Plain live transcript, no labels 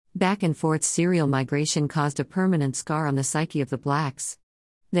Back and forth serial migration caused a permanent scar on the psyche of the blacks.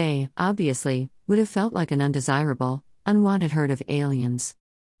 They, obviously, would have felt like an undesirable, unwanted herd of aliens,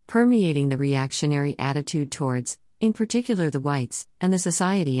 permeating the reactionary attitude towards, in particular the whites, and the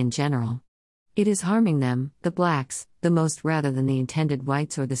society in general. It is harming them, the blacks, the most rather than the intended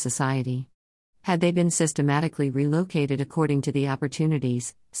whites or the society. Had they been systematically relocated according to the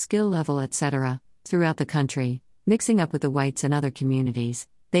opportunities, skill level, etc., throughout the country, mixing up with the whites and other communities,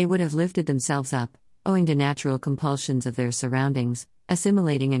 they would have lifted themselves up, owing to natural compulsions of their surroundings,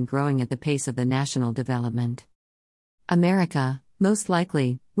 assimilating and growing at the pace of the national development. America, most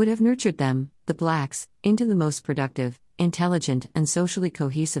likely, would have nurtured them, the blacks, into the most productive, intelligent, and socially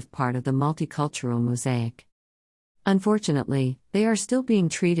cohesive part of the multicultural mosaic. Unfortunately, they are still being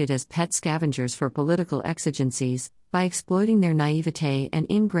treated as pet scavengers for political exigencies, by exploiting their naivete and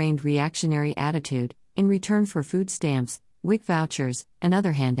ingrained reactionary attitude, in return for food stamps, WIC vouchers, and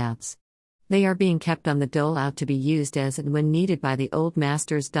other handouts. They are being kept on the dole out to be used as and when needed by the old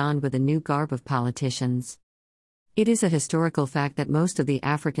masters donned with a new garb of politicians. It is a historical fact that most of the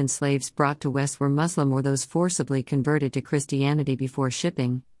African slaves brought to West were Muslim or those forcibly converted to Christianity before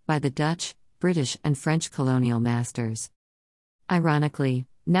shipping, by the Dutch, British, and French colonial masters. Ironically,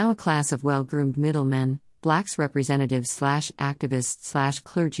 now a class of well-groomed middlemen, blacks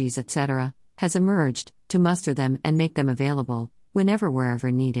representatives/activists/clergies, etc., has emerged, to muster them and make them available, whenever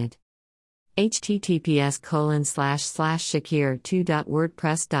wherever needed.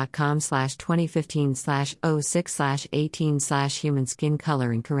 https://shakir2.wordpress.com/2015/06/18/human skin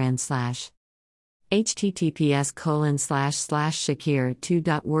color in Quran/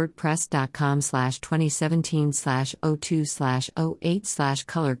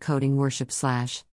 https://shakir2.wordpress.com/2017/02/08/color coding worship/